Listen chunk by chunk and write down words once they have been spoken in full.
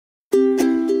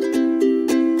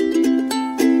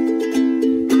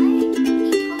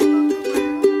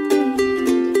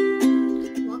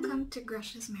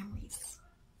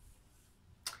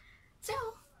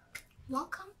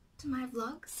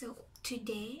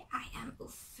today I am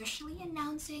officially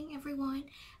announcing everyone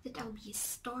that I'll be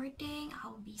starting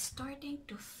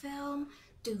to film,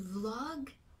 to vlog.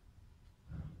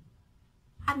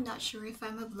 I'm not sure if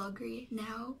I'm a vlogger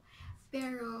now,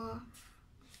 pero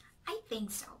I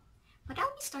think so. But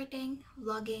I'll be starting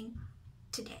vlogging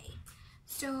today.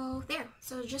 So there,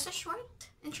 so just a short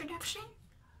introduction.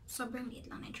 Sobrang liit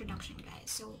lang na introduction,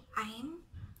 guys. So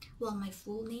my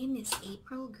full name is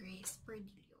April Grace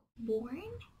Perdillo. Born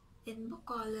in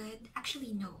Bacolod,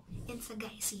 actually no, in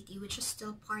Sagay City, which is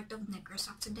still part of Negros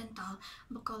Occidental.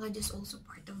 Bacolod is also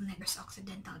part of Negros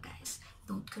Occidental, guys.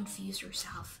 Don't confuse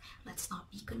yourself. Let's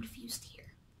not be confused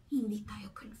here. Hindi tayo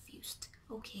confused,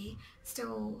 okay?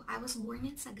 So, I was born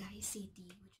in Sagay City,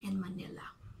 in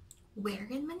Manila. Where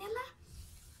in Manila?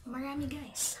 Marami,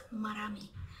 guys. Marami.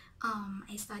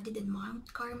 I studied in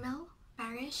Mount Carmel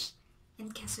Parish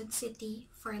in Quezon City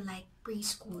for like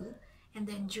preschool, and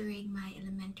then during my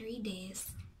elementary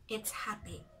days, it's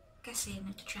Hati kasi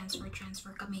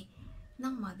nag-transfer kami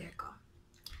ng mother ko.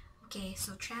 Okay,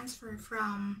 so transfer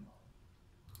from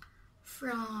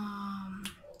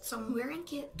somewhere in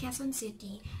Quezon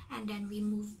City, and then we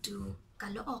moved to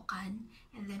Caloocan,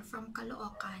 and then from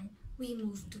Caloocan we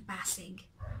moved to Pasig,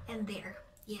 and there,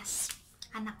 yes,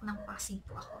 anak ng Pasig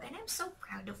po ako, and I'm so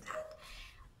proud of that.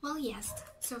 Well, yes,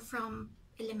 so from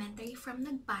elementary from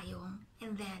Nagpayong,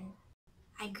 and then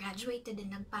I graduated in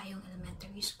Nagpayong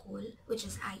Elementary School, which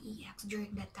is IEX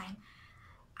during that time.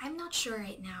 I'm not sure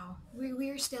right now.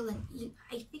 We're still in,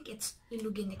 I think it's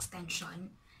Ilugin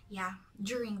Extension. Yeah,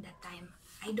 during that time.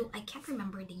 I can't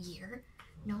remember the year,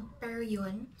 no, pero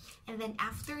yun. And then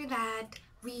after that,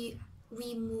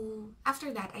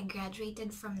 I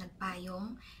graduated from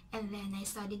Nagpayong, and then I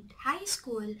studied high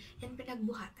school in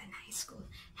Pinagbuhatan High School,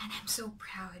 and I'm so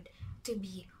proud to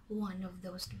be one of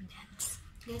those students.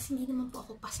 Guys, hindi naman po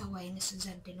ako pasaway na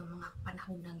estudyante ng mga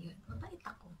panahon lang yun. Mabait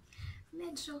ako.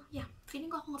 Medyo, yeah,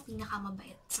 feeling ko ako nga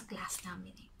pinakamabait sa class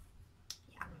namin eh.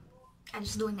 Yeah, I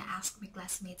just don't wanna ask my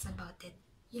classmates about it.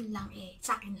 Yun lang eh,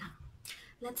 sa akin lang.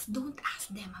 Don't ask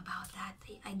them about that.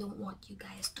 I don't want you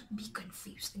guys to be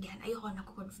confused. Again, ayoko na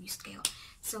confused kayo.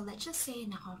 So, let's just say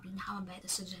na akong pinakamabait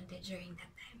estudyante during that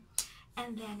time.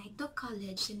 And then, I took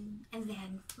college, and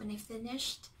then, when I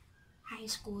finished high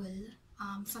school,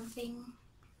 something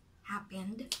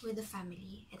happened with the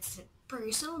family. It's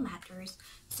personal matters.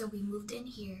 So, we moved in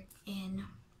here in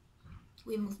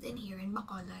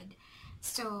Bacolod.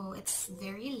 So, it's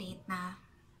very late na.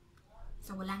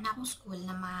 So, wala na akong school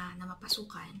na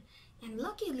mapasukan. And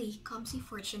luckily, Comsy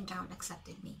Fortune Town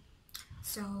accepted me.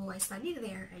 So, I studied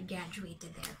there. I graduated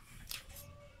there.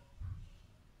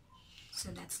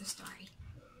 So, that's the story.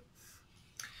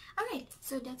 Alright,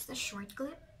 so that's the short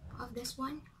clip of this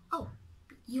one. Oh,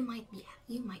 you might be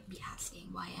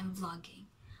asking why I'm vlogging.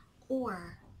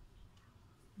 Or,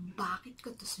 bakit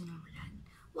ko to sinulan?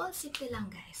 Well, simple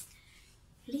lang, guys.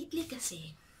 Lately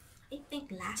kasi, I think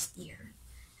last year,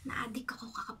 na-addict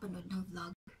ako kakapanood ng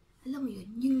vlog. Alam mo yun,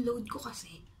 yung load ko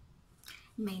kasi,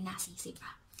 may nasisi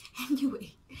pa.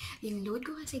 Anyway, yung load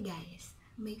ko kasi, guys,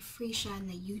 may free siya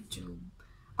na YouTube,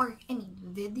 or any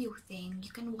video thing.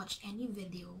 You can watch any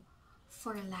video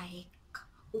for like,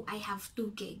 oh, I have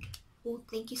 2 gig. Oh,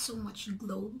 thank you so much,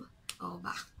 Globe. Oh,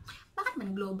 bakit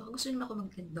man Globe? Gusto naman ako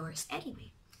mag-endorse.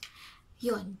 Anyway,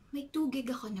 yun, may 2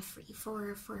 gig ako na free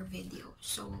for video.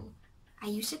 So, I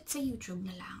use it sa YouTube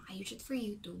na lang. I use it for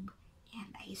YouTube.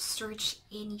 And I search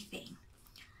anything.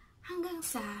 Hanggang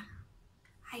sa,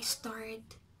 I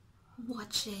start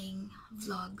watching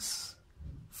vlogs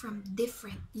from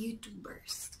different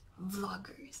YouTubers,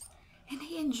 vloggers. And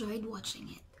I enjoyed watching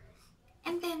it.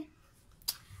 And then,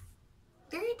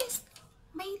 there is,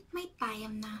 may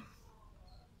time na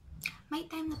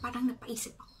parang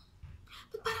napaisip ako.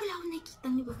 But parang wala akong nakikita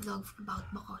ni vlog about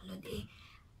Bacolod eh.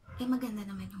 Maganda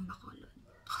naman yung Bacolod.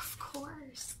 Of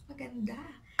course, maganda.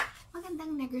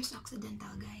 Magandang Negros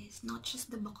Occidental, guys. Not just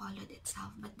the Bacolod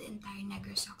itself, but the entire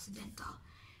Negros Occidental.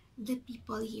 The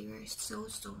people here are so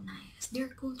nice. Their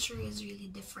culture is really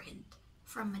different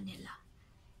from Manila.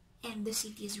 And the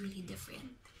city is really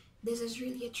different. This is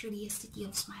really truly a city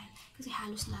of smile. Kasi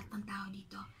halos lahat ng tao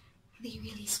dito, they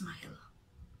really smile.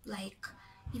 Like,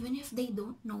 even if they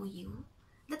don't know you,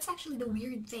 that's actually the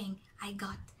weird thing I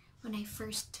got when I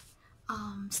first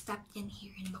stepped in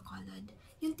here in Bacolod.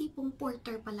 Yung tipong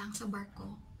porter pa lang sa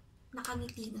barko,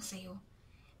 nakangiti na sa'yo.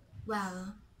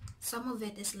 Well, some of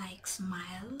it is like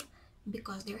smile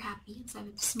because they're happy. And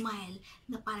sabi, smile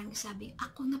na parang sabi,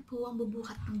 ako na po ang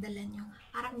bubuhat ng dala nyo.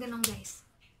 Parang ganun, guys.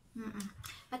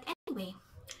 But anyway,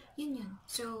 yun.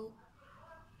 So,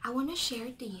 I wanna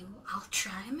share to you, I'll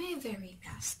try my very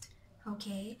best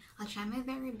Okay? I'll try my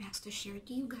very best to share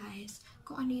to you guys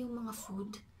kung ano yung mga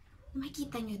food na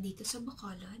makikita nyo dito sa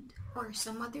Bacolod or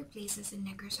some other places in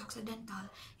Negros Occidental.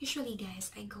 Usually,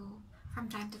 guys, I go from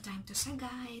time to time to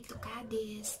Sagay, to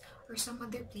Cadiz, or some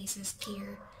other places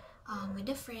here with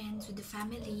the friends, with the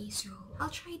family. So,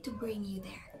 I'll try to bring you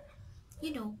there.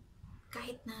 You know,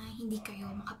 kahit na hindi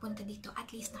kayo makapunta dito, at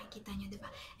least nakikita nyo,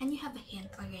 diba? And you have a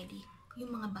hint already,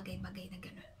 yung mga bagay-bagay na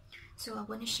gano'n. So, I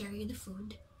want to share you the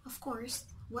food. Of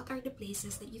course, what are the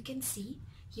places that you can see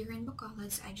here in Bacolod?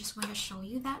 So, I just want to show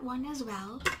you that one as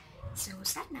well. So,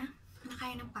 sana,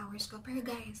 nakaya ng powers ko. Pero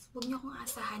guys, huwag nyo akong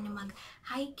asahan na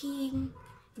mag-hiking,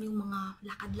 yung mga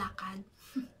lakad-lakad.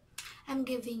 I'm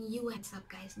giving you a heads up,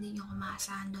 guys. Hindi nyo ako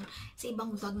maasahan doon. Sa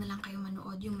ibang vlog na lang kayo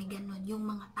manood, yung may ganun, yung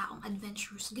mga taong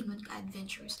adventurous, ganun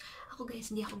ka-adventurous. Ako,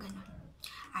 guys, hindi ako ganun.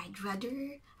 I'd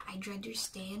rather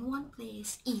stay in one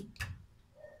place, eat.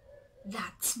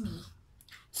 That's me.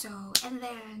 So, and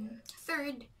then,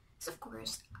 third is, of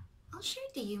course, I'll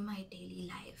share to you my daily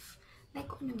life. Like,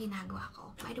 kung anong ginagawa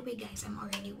ko. By the way, guys, I'm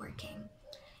already working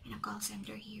in a call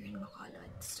center here in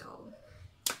Bacolod. So,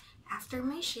 after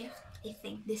my shift, I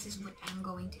think this is what I'm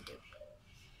going to do.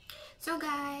 So,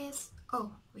 guys,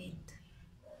 oh, wait.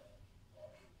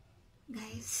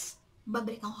 Guys,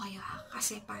 babalikan ko kayo ha,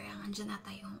 kasi parang andyan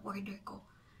nata yung order ko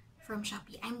from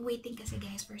Shopee. I'm waiting kasi,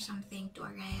 guys, for something to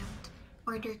arrive.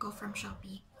 Order ko from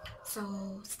Shopee. So,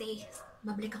 stay.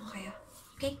 Babalikan ko kayo.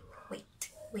 Okay? Wait.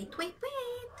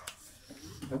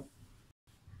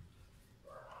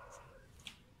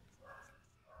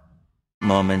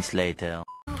 Moments later.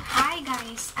 Hi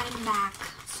guys, I'm back.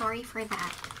 Sorry for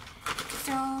that.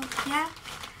 So, yeah,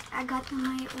 I got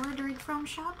my order from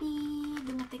Shopee.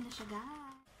 Dumating na siya,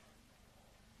 guys.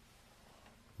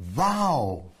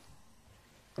 Wow!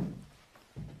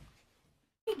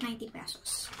 90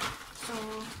 pesos. So,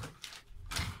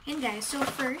 and guys, so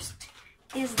first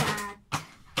is that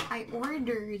I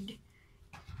ordered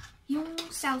yung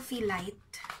selfie light.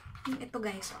 Yung ito,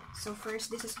 guys. Oh. So, first,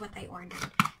 this is what I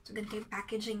ordered. So, ganito yung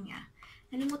packaging niya.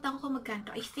 Nalimutan ko kung magkanto.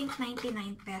 I think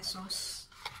 99 pesos.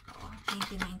 Oo,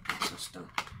 99 pesos to.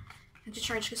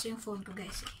 Nag-charge kasi yung phone ko,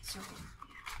 guys. Eh. So,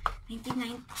 yeah.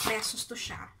 99 pesos to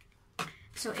siya.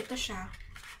 So, ito siya.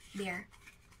 There.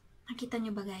 Nakita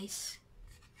nyo ba, guys?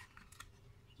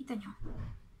 Nakita nyo?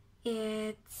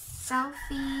 It's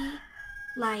selfie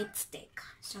light stick.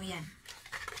 So, yan.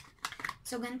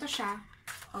 So, ganito siya.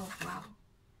 Oh, wow.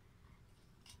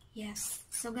 Yes.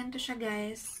 So, ganito siya,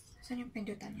 guys. Saan yung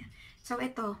pindutan niya? So,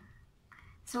 ito.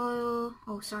 So,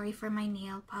 oh, sorry for my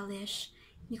nail polish.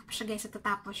 Hindi ko pa siya, guys,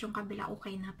 natatapos. Yung kabila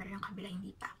okay na, pero yung kabila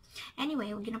hindi pa. Anyway,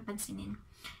 huwag yun ang pansinin.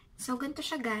 So, ganito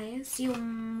siya, guys.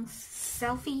 Yung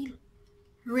selfie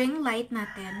ring light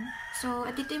natin. So,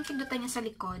 at ito yung pindutan niya sa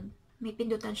likod. May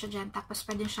pindutan siya dyan. Tapos,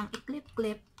 pwede siyang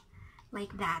i-clip-clip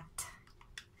like that.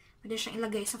 Pwede siyang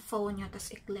ilagay sa phone nyo,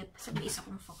 tapos i-clip sa isa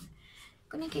kong phone.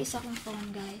 Kunin ko isa kong phone,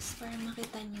 guys, para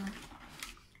makita nyo.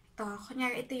 Ito,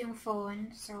 kunyari ito yung phone.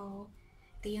 So,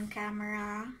 ito yung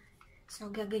camera.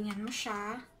 So, gaganyan mo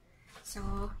siya.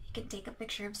 So, you can take a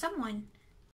picture of someone.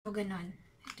 So, ganon.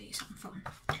 Ito yung isang phone.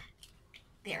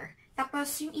 There.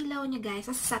 Tapos, yung ilaw niya, guys,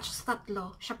 nasa-set siya sa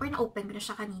tatlo. Siya pa na-open ko na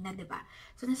siya kanina, diba?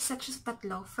 So, nasa-set siya sa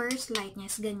tatlo. First light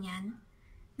niya is ganyan.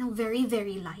 Ng very,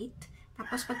 very light.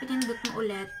 Tapos, pag pinindot mo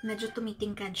ulit, medyo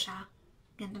tumitingkad siya.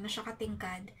 Ganito na siya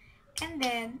katingkad. And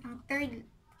then, ang third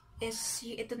is,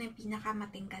 ito na yung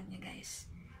pinakamatingkad niya, guys.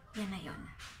 Yan na yun.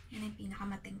 Yan na yung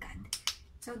pinakamatingkad.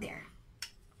 So, there.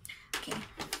 Okay.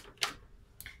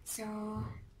 So,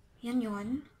 yan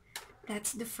yun.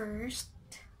 That's the first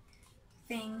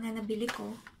thing na nabili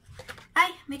ko.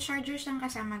 Ay! May charger siyang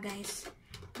kasama, guys.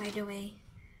 By the way.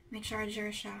 May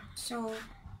charger siya. So,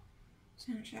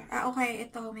 saan siya? Ah, okay.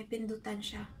 Ito, may pindutan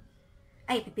siya.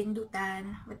 Ay, may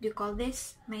pindutan. What do you call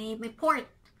this? May port.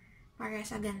 Para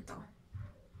sa ganito.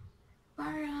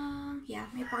 Parang,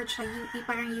 yeah, may port siya.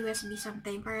 Parang USB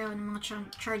something. Parang mga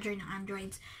charger ng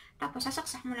Androids. Tapos,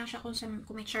 sasaksak mo lang siya kung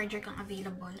may charger kang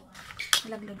available.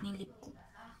 Nalaglag na yung lip ko.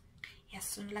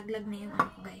 Yes, so nalaglag na yung ano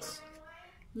ko, guys.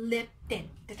 Lip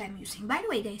tint that I'm using. By the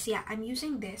way, guys, yeah, I'm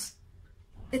using this.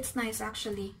 It's nice,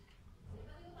 actually.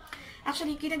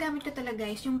 Actually, ginagamit ko talaga,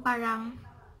 guys, yung parang,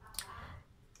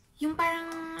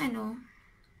 ano,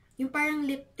 yung parang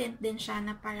lip tint din siya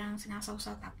na parang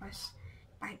sinasawsaw tapos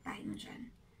pahit-pahit mo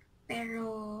dyan. Pero,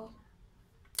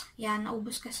 yan,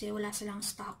 naubos kasi wala silang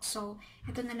stock. So,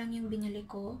 ito na lang yung binili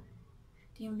ko.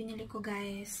 Ito yung binili ko,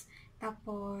 guys.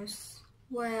 Tapos,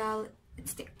 well,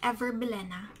 it's the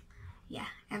Everbilena. Yeah,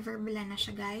 Everbilena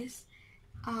siya, guys.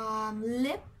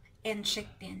 Lip and cheek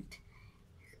tint.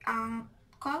 Ang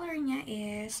color niya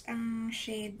is, ang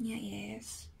shade niya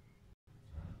is,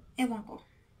 ewan ko.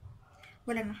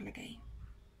 Walang nakalagay.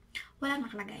 Walang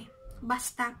nakalagay.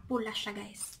 Basta pula siya,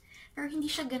 guys. Pero hindi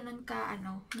siya ganun ka,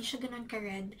 hindi siya ganun ka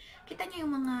red. Kita niyo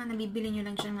yung mga nabibili niyo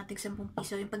lang dyan ng tig 10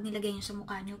 piso, yung pag nilagay niyo sa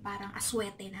mukha niyo, parang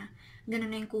aswete na. Ganun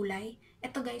na yung kulay.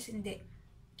 Ito, guys, hindi.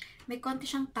 May konti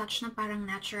siyang touch na parang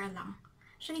natural lang.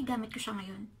 Actually, gamit ko siya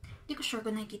ngayon. Hindi ko sure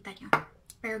kung nakikita niyo.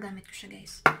 Pero gamit ko siya,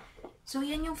 guys. So,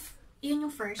 yan yung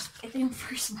first. Ito yung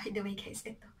first, by the way, guys.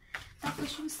 Ito.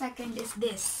 Tapos, yung second is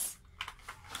this.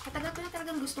 Katagal ko na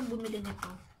talagang gustong bumili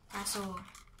nito. Kaso,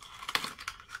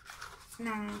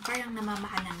 parang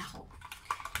namamahalan ako.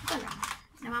 Ito lang.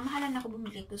 Namamahalan ako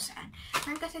bumili kung saan.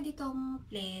 Meron kasi ditong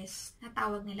place na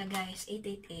tawag nila, guys,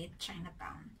 888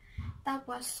 Chinatown.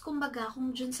 Tapos, kumbaga,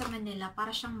 kung dyan sa Manila, para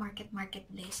siyang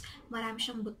marketplace. Marami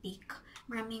siyang boutique.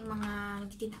 Maraming mga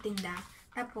nagtitinda.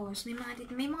 Tapos,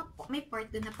 may part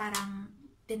doon na parang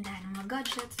tindahan ng mga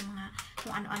gadgets, ng mga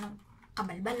kung ano-anong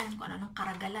kabalbalan, kung ano-anong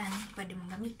karagalan, pwede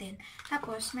mong gamitin.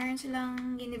 Tapos, meron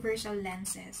silang universal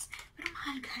lenses. Pero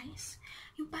mahal, guys.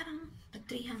 Yung parang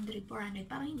 300, 400,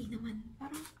 parang hindi naman.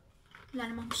 Parang wala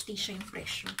namang hustisya yung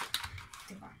presyo.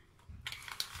 Diba?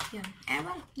 Yun.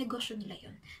 Well, negosyo nila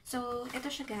yun. So, ito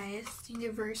siya, guys.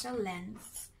 Universal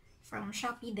lens. From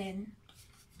Shopee din.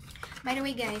 By the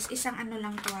way, guys, isang ano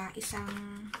lang to isang,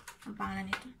 ang pangalan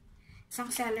nito?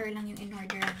 Isang seller lang yung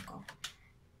in-orderan ko.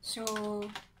 So,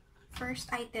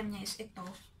 first item niya is ito.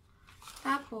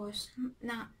 Tapos,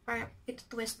 ito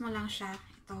twist mo lang siya.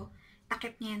 Ito.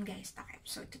 Takip niya yan, guys. Takip.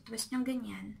 So, ito twist nyo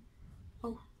ganyan.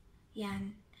 Oh,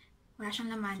 yan. Wala siyang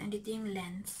laman. Andito yung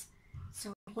lens.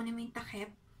 So, kunin mo yung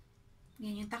takip.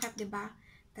 Yan yung takip, diba?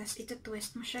 Tapos, ito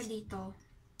twist mo siya dito.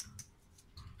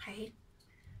 Okay?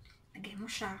 Lagay mo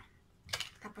siya.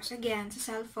 Tapos, again, sa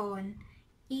cellphone,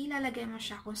 ilalagay mo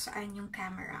siya kung saan yung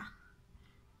camera.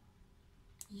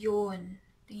 Yun.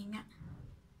 Tingin nga.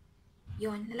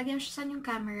 Yun. Lalagay mo siya saan yung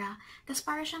camera. Tapos,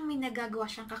 parang siyang may nagagawa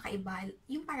siyang kakaiba.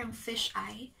 Yung parang fish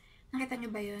eye. Nakita nyo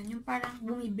ba yun? Yung parang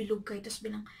bumibilog kayo. Tapos,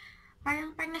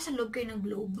 parang nasa loob kayo ng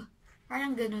globe.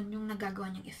 Parang ganun yung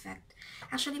nagagawa niyang effect.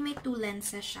 Actually, may 2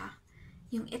 lenses siya.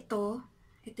 Yung ito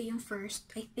yung first.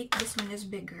 I think this one is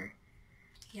bigger.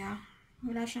 Yeah.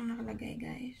 Wala siyang nakalagay,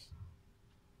 guys.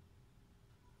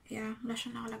 Yeah, wala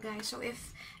siyang nakalagay. So,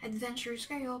 if adventures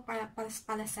kayo, para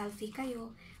selfie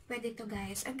kayo, pwede to,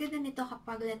 guys. Ang ganda nito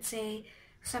kapag, let's say,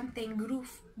 something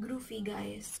groovy,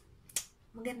 guys.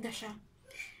 Maganda siya.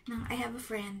 I have a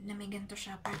friend na may ganito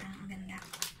siya. Parang ang ganda.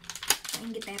 So,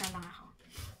 ingitera lang ako.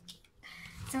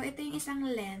 So, ito yung isang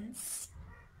lens.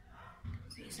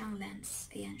 So, isang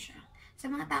lens. Ayan siya. Sa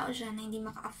mga tao dyan na hindi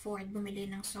maka-afford bumili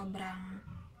ng sobrang,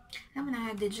 alam mo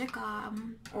na,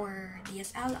 Digicam or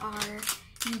DSLR,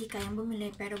 hindi kayang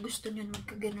bumili pero gusto nyo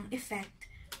magkaganong effect,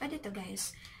 pwede to,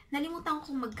 guys. Nalimutan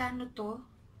ko kung magkano to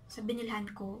sa binilhan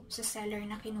ko, sa seller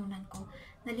na kinunan ko.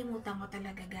 Nalimutan ko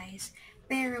talaga, guys.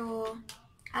 Pero,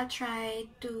 I'll try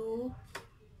to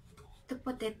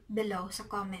put it below sa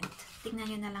comment.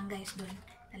 Tingnan nyo na lang, guys, dun.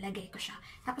 Nalagay ko siya.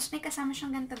 Tapos, may kasama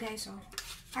siyang ganito, guys, oh.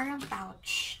 Parang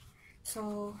pouch.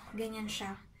 So, ganyan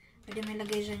siya. Pwede may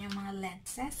lagay dyan yung mga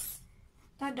lenses.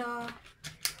 Tada!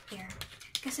 Here.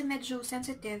 Kasi medyo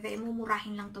sensitive,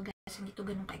 mumurahin lang to, guys. Hindi to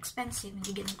ganun ka-expensive,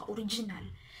 hindi ganun ka-original.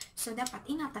 So, dapat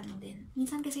ingatan mo din.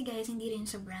 Minsan kasi, guys, hindi rin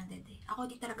sa branded Ako,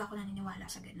 di talaga ako naniniwala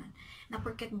sa ganun. Na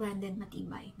porket branded,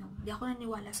 matibay. No? Di ako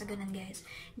naniniwala sa ganun, guys.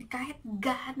 Kahit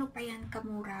gaano pa yan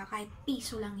kamura, kahit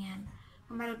piso lang yan,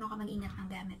 kung marunong ka mag-ingat ng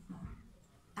gamit mo,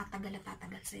 tatagal at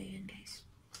tatagal sa'yo yun, guys.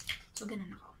 So,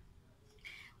 ganun ako.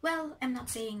 Well, I'm not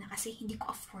saying na kasi hindi ko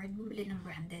afford bumili ng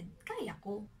branded. Kaya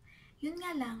ko. Yun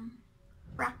nga lang,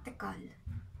 practical.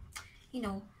 You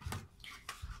know,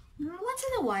 once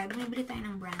in a while, bumibili tayo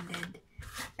ng branded.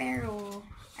 Pero,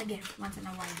 again, once in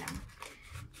a while lang.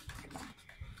 Diba?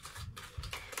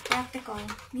 Practical.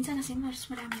 Minsan kasi mas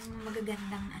maraming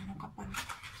magagandang kapag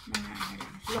mga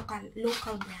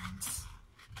local brands.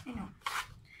 You know.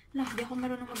 Alam, di ako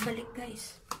marunong magbalik,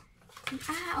 guys.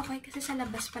 Okay, kasi sa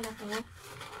labas pala to.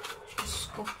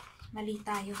 Diyos ko, mali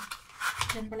tayo.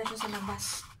 Diyan pala siya sa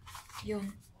labas.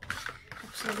 Yun.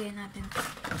 Tapos lagyan natin to.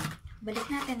 Balik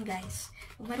natin, guys.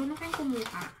 Kung marunong kayong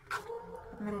kumuha,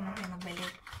 at marunong kayong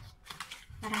magbalik.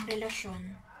 Parang relasyon.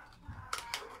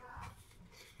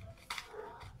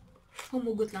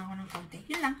 Humugot lang ako ng konti.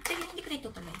 Yun lang. Sige, hindi ko na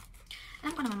itutuloy.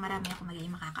 Alam ko naman marami ako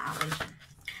magiging makakaaway dyan.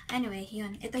 Anyway,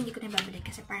 yun. Ito hindi ko na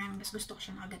ibabalik kasi parang mas gusto ko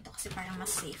siya nakaganto kasi parang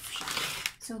mas safe siya.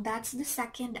 So, that's the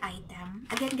second item.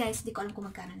 Again, guys, di ko alam kung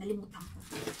magkano. Nalimutan ko.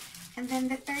 And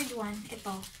then, the third one,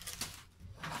 ito.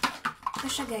 Ito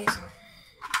siya, guys.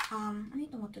 Ano yung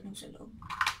tumutunog sa loob?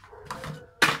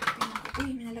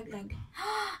 Uy, nalaglag.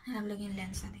 Nalaglag yung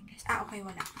lens natin, guys. Okay,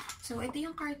 wala. So, ito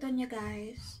yung carton niya,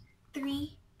 guys.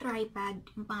 3 tripod,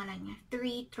 yung pangalan niya.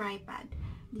 3 tripod.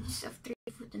 This is of 3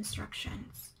 foot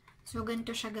instructions. So,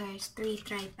 ganito siya, guys. 3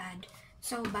 tripod.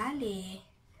 So, bale,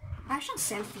 parang siyang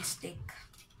selfie stick.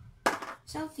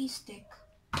 Selfie stick.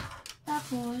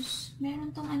 Tapos,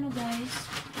 meron tong ano, guys.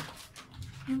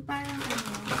 Yung parang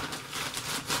ano.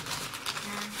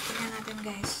 Yan, tingnan natin,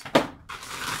 guys.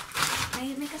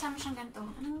 May kasama siyang ganito.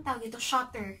 Anong tawag dito?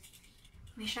 Shutter.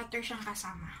 May shutter siyang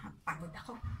kasama. Pagod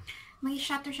ako. May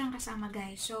shutter siyang kasama,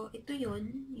 guys. So, ito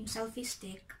yun. Yung selfie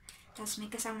stick. Tapos, may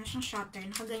kasama siyang shutter.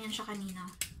 Nakaganyan siya kanina.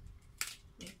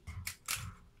 Wait.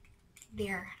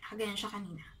 There. Nakaganyan siya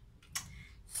kanina.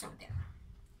 So, there.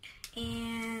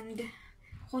 And,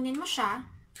 kunin mo siya.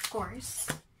 Of course.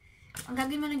 Ang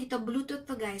gagawin mo lang dito, Bluetooth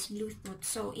to, guys. Bluetooth.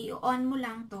 So, i-on mo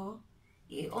lang to.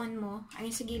 I-on mo.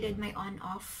 Ayun sa gilid, may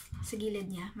on-off. Sa gilid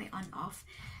niya, may on-off.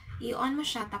 I-on mo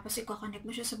siya, tapos i-connect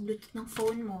mo siya sa Bluetooth ng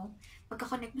phone mo.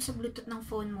 Pagka-connect mo sa Bluetooth ng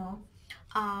phone mo,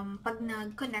 pag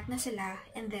nag-connect na sila,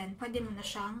 and then, pwede mo na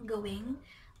siyang gawing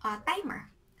timer.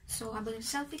 So, habang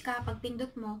selfie ka, pag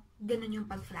pindot mo, ganun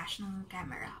yung pag-flash ng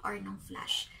camera or ng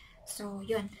flash. So,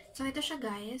 yun. So, ito siya,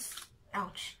 guys.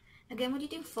 Ouch. Lagay mo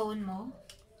dito yung phone mo.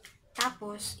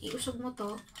 Tapos, iusog mo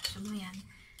to. Usog mo yan.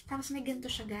 Tapos, may ganito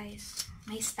siya, guys.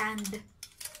 May stand.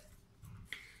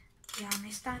 Yeah,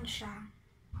 may stand siya.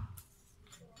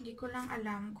 Hindi ko lang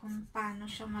alam kung paano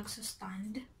siya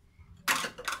magsa-stand.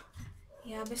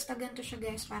 Yeah, basta ganito siya,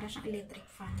 guys. Para siyang electric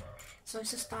fan. So,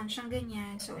 sa stand siyang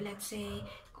ganyan. So, let's say,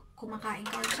 kumakain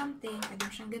ka or something, pwede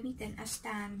mo siyang gamitin as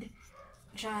stand.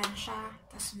 Diyan siya.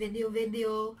 Tapos, video,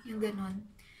 yung ganun.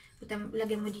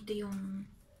 Lagay mo dito yung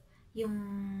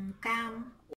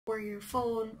cam or your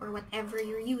phone or whatever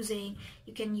you're using,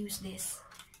 you can use this.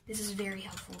 This is very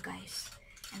helpful, guys.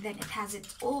 And then it has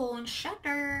its own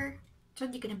shutter. So,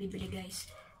 hindi ko na bibili, guys.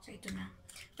 So, ito na.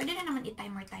 Pwede na naman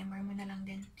i-timer mo na lang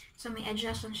din. So, may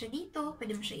adjustment siya dito.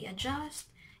 Pwede mo siya i-adjust.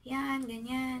 Yan,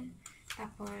 ganyan.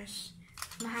 Tapos,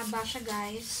 mahaba siya,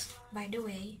 guys. By the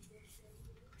way.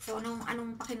 So,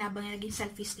 anong pakinabang niya naging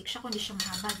selfie stick siya kung hindi siya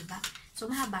mahaba, diba? So,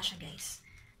 mahaba siya, guys.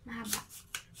 Mahaba.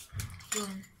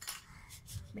 Yun.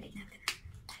 Balik natin.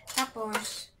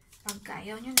 Tapos, pagka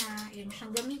ayaw nyo na, yun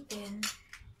siyang gamitin.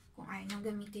 Kung ayaw nyo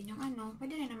gamitin yung ano,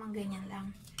 pwede rin naman ganyan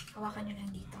lang. Hawakan nyo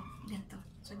lang dito. Ganito.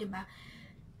 So, diba?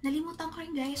 Nalimutan ko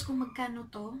rin, guys, kung magkano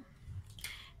to.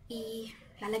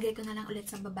 Ilalagay ko na lang ulit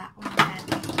sa baba kung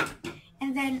magkano.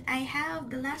 And then, I have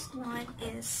the last one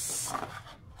is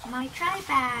my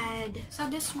tripod. So,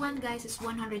 this one, guys, is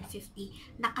 150.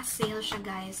 Naka-sale siya,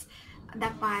 guys.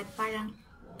 Dapat, parang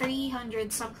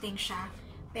 300 something siya.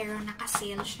 Pero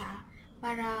naka-sale siya.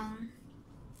 Parang,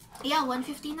 yeah,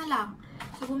 150 na lang.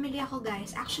 So, bumili ako,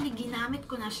 guys. Actually, ginamit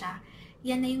ko na siya.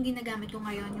 Yan na yung ginagamit ko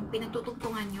ngayon. Yung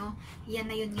pinagtutugtungan nyo, yan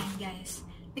na yun ngayon, guys.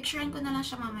 Picturean ko na lang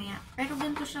siya mamaya. Pero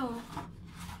ganito siya, oh.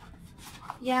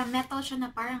 Yeah, metal siya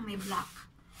na parang may block.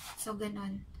 So,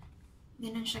 ganun.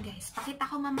 Ganun siya, guys. Pakita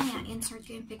ko mamaya. Insert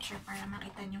ko yung picture para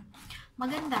makita nyo.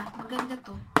 Maganda. Maganda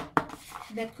to.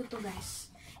 Bet ko to,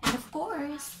 guys. And of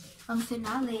course, ang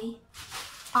finale,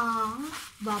 ang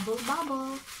bubble.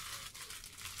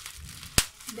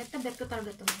 Bet ko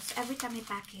talaga to, guys. Every time I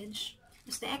package,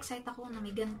 mas na-excite ako na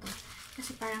may ganito.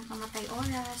 Kasi parang pamatay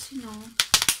oras, you know.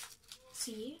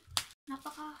 See?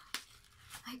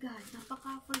 My God,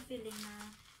 napaka-fulfilling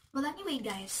na. Well, anyway,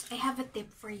 guys, I have a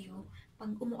tip for you.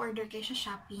 Pag umu-order kayo sa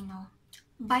Shopee, no?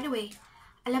 By the way,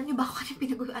 alam niyo ba kung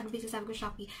ano binasabi ko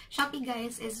Shopee? Shopee,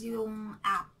 guys, is yung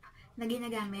app na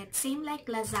ginagamit. Same like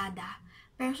Lazada.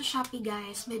 Pero sa Shopee,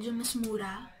 guys, medyo mas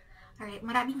mura. Alright,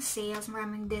 maraming sales,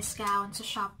 maraming discount sa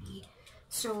Shopee.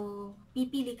 So,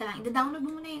 pipili ka lang. I-download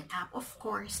mo muna yung app, of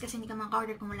course, kasi hindi ka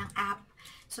maka-order kung walang app.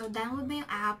 So, download mo yung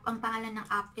app. Ang pangalan ng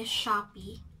app is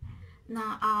Shopee,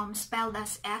 na spelled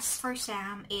as S for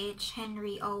Sam, H,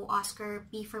 Henry, O, Oscar,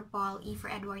 P for Paul, E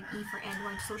for Edward, E for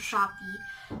Edward. So, Shopee.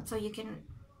 So, you can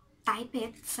type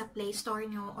it sa Play Store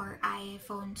nyo or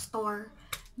iPhone Store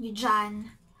nyo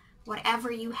dyan.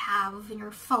 Whatever you have in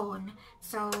your phone.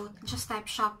 So, just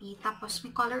type Shopee. Tapos,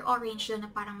 may color orange doon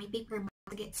na parang may paper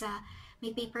bag.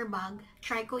 May paper bag.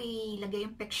 Try ko ilagay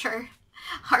yung picture.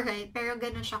 Alright, pero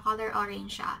ganun siya. Color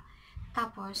orange siya.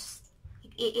 Tapos,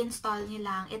 i-install nyo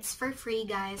lang. It's for free,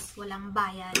 guys. Walang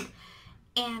bayad.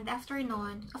 And after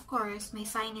nun, of course, may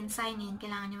sign in.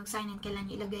 Kailangan nyo mag-sign in. Kailangan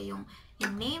nyo ilagay yung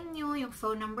name nyo, yung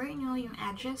phone number nyo, yung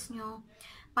address nyo.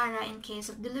 Para in case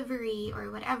of delivery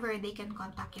or whatever, they can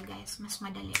contact you, guys. Mas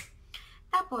madali.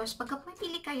 Tapos, pagka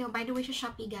pumipili kayo, by the way, sa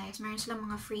Shopee, guys, meron silang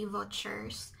mga free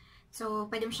vouchers. So,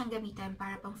 pwede mo siyang gamitin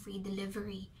para pang free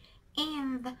delivery.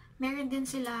 And meron din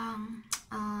silang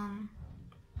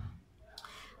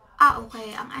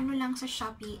okay. Ang ano lang sa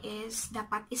Shopee is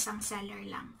dapat isang seller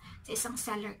lang. Sa isang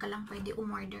seller ka lang pwede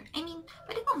umorder. I mean,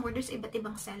 pwede ka umorder sa iba't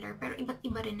ibang seller, pero iba't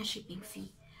iba rin na shipping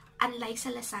fee. Unlike sa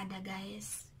Lazada,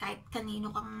 guys, kahit kanino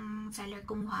kang seller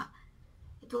kumuha,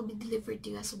 it will be delivered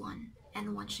to you as one and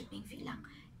one shipping fee lang.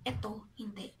 Ito,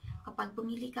 hindi. Kapag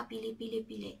pumili ka, pili.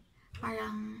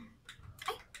 Parang,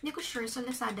 hindi ko sure sa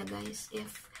Lazada, guys,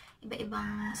 if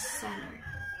iba-ibang seller.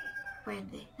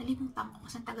 Pwede. Nalimutan ko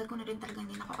kasi tagal ko na rin talaga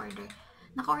hindi naka-order.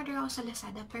 Naka-order ako sa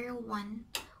Lazada pero one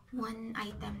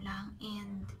item lang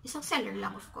and isang seller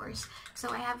lang, of course. So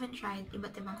I haven't tried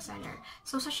iba't ibang seller.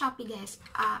 So sa Shopee, guys,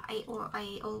 I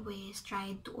always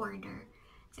tried to order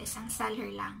sa isang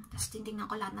seller lang. Tapos titingnan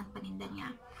ko lahat ng paninda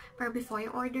niya. Pero before I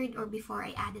ordered or before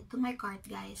I added to my cart,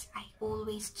 guys, I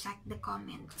always check the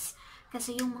comments.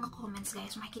 Kasi yung mga comments,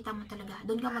 guys, makikita mo talaga.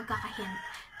 Doon ka magkakahint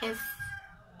if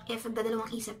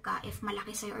dadalawang isip ka, if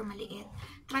malaki sa'yo or maliit,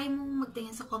 try mong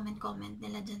magtingin sa comment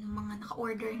nila dyan ng mga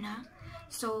naka-order na.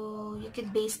 So, you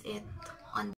could base it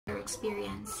on their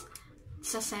experience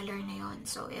sa seller na yon.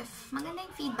 So, if maganda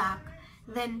yung feedback,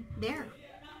 then there.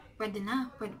 Pwede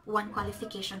na. One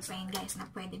qualification sign, guys,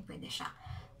 na pwede siya.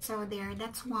 So, there.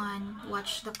 That's one.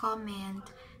 Watch the comment.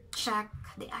 Check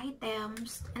the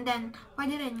items, and then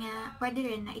pwede rin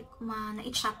na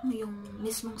i-chat mo yung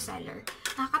mismong seller.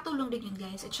 Nakakatulong din yun,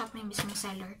 guys. I-chat mo yung mismong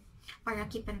seller para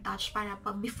keep in touch, para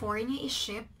pag before niya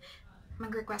i-ship,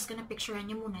 mag-request ka na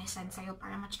picturean niya muna, i-send sa'yo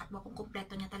para ma-check mo kung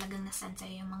kumpleto niya talagang na-send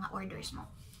sa'yo yung mga orders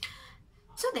mo.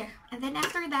 So there. And then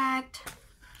after that,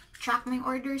 track mo yung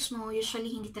orders mo.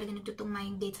 Usually, hindi talaga nagtutugma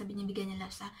yung date sa binibigyan nila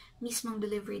sa mismong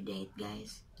delivery date,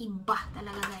 guys. Iba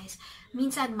talaga, guys.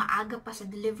 Minsan, maaga pa sa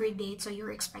delivery date, so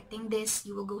you're expecting this,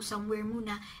 you will go somewhere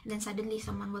muna, and then suddenly,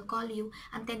 someone will call you.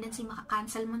 Ang tendency,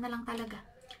 makakancel mo na lang talaga.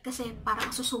 Kasi, parang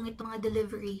susungit ng mga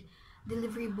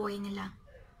delivery boy nila.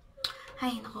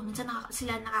 Ay, nako, minsan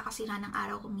sila nakakasira ng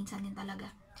araw ko, minsan din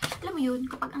talaga. Alam mo yun,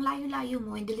 kapag ang layo-layo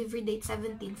mo, yung delivery date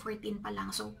 17, 14 pa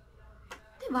lang, so,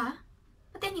 diba?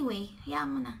 But anyway, hayaan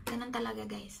mo na. Ganun talaga,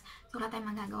 guys. So, wala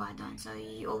tayong magagawa doon. So,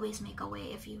 you always make a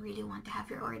way if you really want to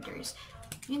have your orders.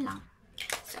 Yun lang.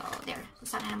 So, there. So,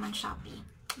 sana naman Shopee.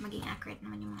 Maging accurate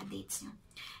naman yung mga dates nyo.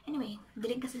 Anyway, hindi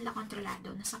rin kasi nila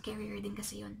kontrolado. Nasa carrier din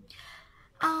kasi yun.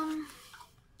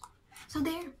 So,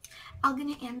 there. I'm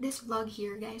gonna end this vlog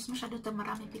here, guys. Masyado ito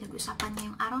maraming pinag-usapan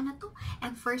ngayong araw na to.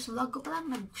 And first vlog ko pala,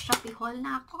 mag-Shopee haul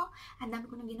na ako. Ang dami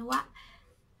ko na ginawa.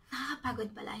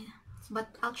 Nakakapagod pala yun. But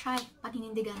I'll try.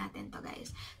 Paninindigan natin to,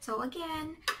 guys. So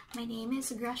again, my name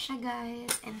is Ghracia,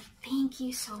 guys. And thank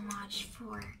you so much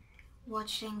for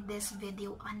watching this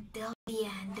video until the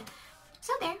end.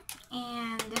 So there.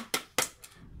 And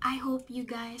I hope you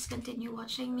guys continue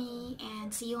watching me. And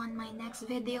see you on my next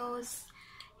videos.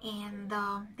 And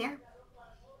there.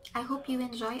 I hope you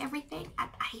enjoy everything.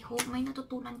 At I hope may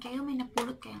natutunan kayo. May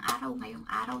napulot kayong ngayong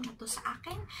araw na to sa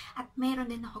akin. At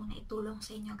meron din akong naitulong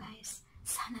sa inyo, guys.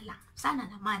 Sana lang. Sana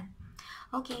naman.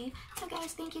 Okay? So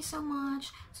guys, thank you so much.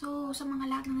 So, sa mga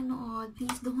lahat na nanood,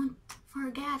 please don't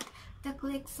forget to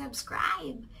click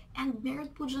subscribe. And meron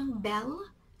po dyang bell.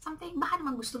 Something, baka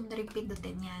naman gusto mo na rin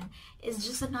pindutin yan. It's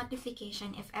just a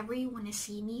notification. If ever you want to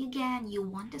see me again, you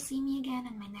want to see me again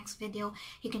in my next video,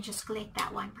 you can just click that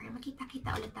one para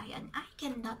makita-kita ulit tayo. And I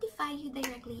can notify you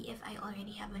directly if I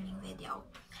already have a new video.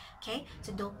 Okay? So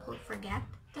don't forget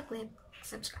to click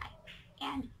subscribe.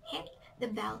 And hit the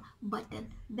bell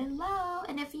button below.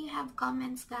 And if you have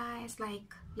comments, guys, like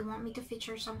you want me to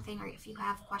feature something, or if you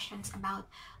have questions about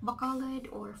Bacolod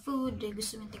or food na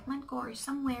gusto nyo tikman ko or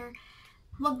somewhere,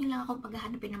 huwag nyo lang akong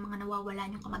paghahanapin ng mga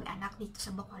nawawalan yung kamag-anak dito sa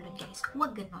Bacolod, guys.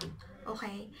 Huwag ganon.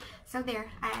 Okay? So there,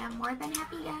 I am more than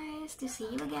happy, guys, to see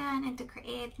you again and to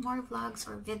create more vlogs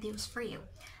or videos for you.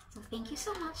 So thank you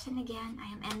so much. And again, I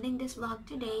am ending this vlog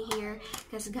today here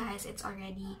because, guys, it's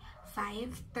already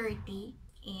 5:30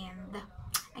 and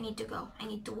I need to go. I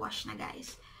need to wash na,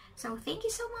 guys. So thank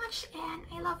you so much and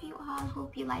I love you all.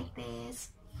 Hope you like this.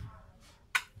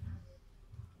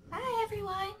 Bye,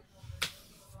 everyone.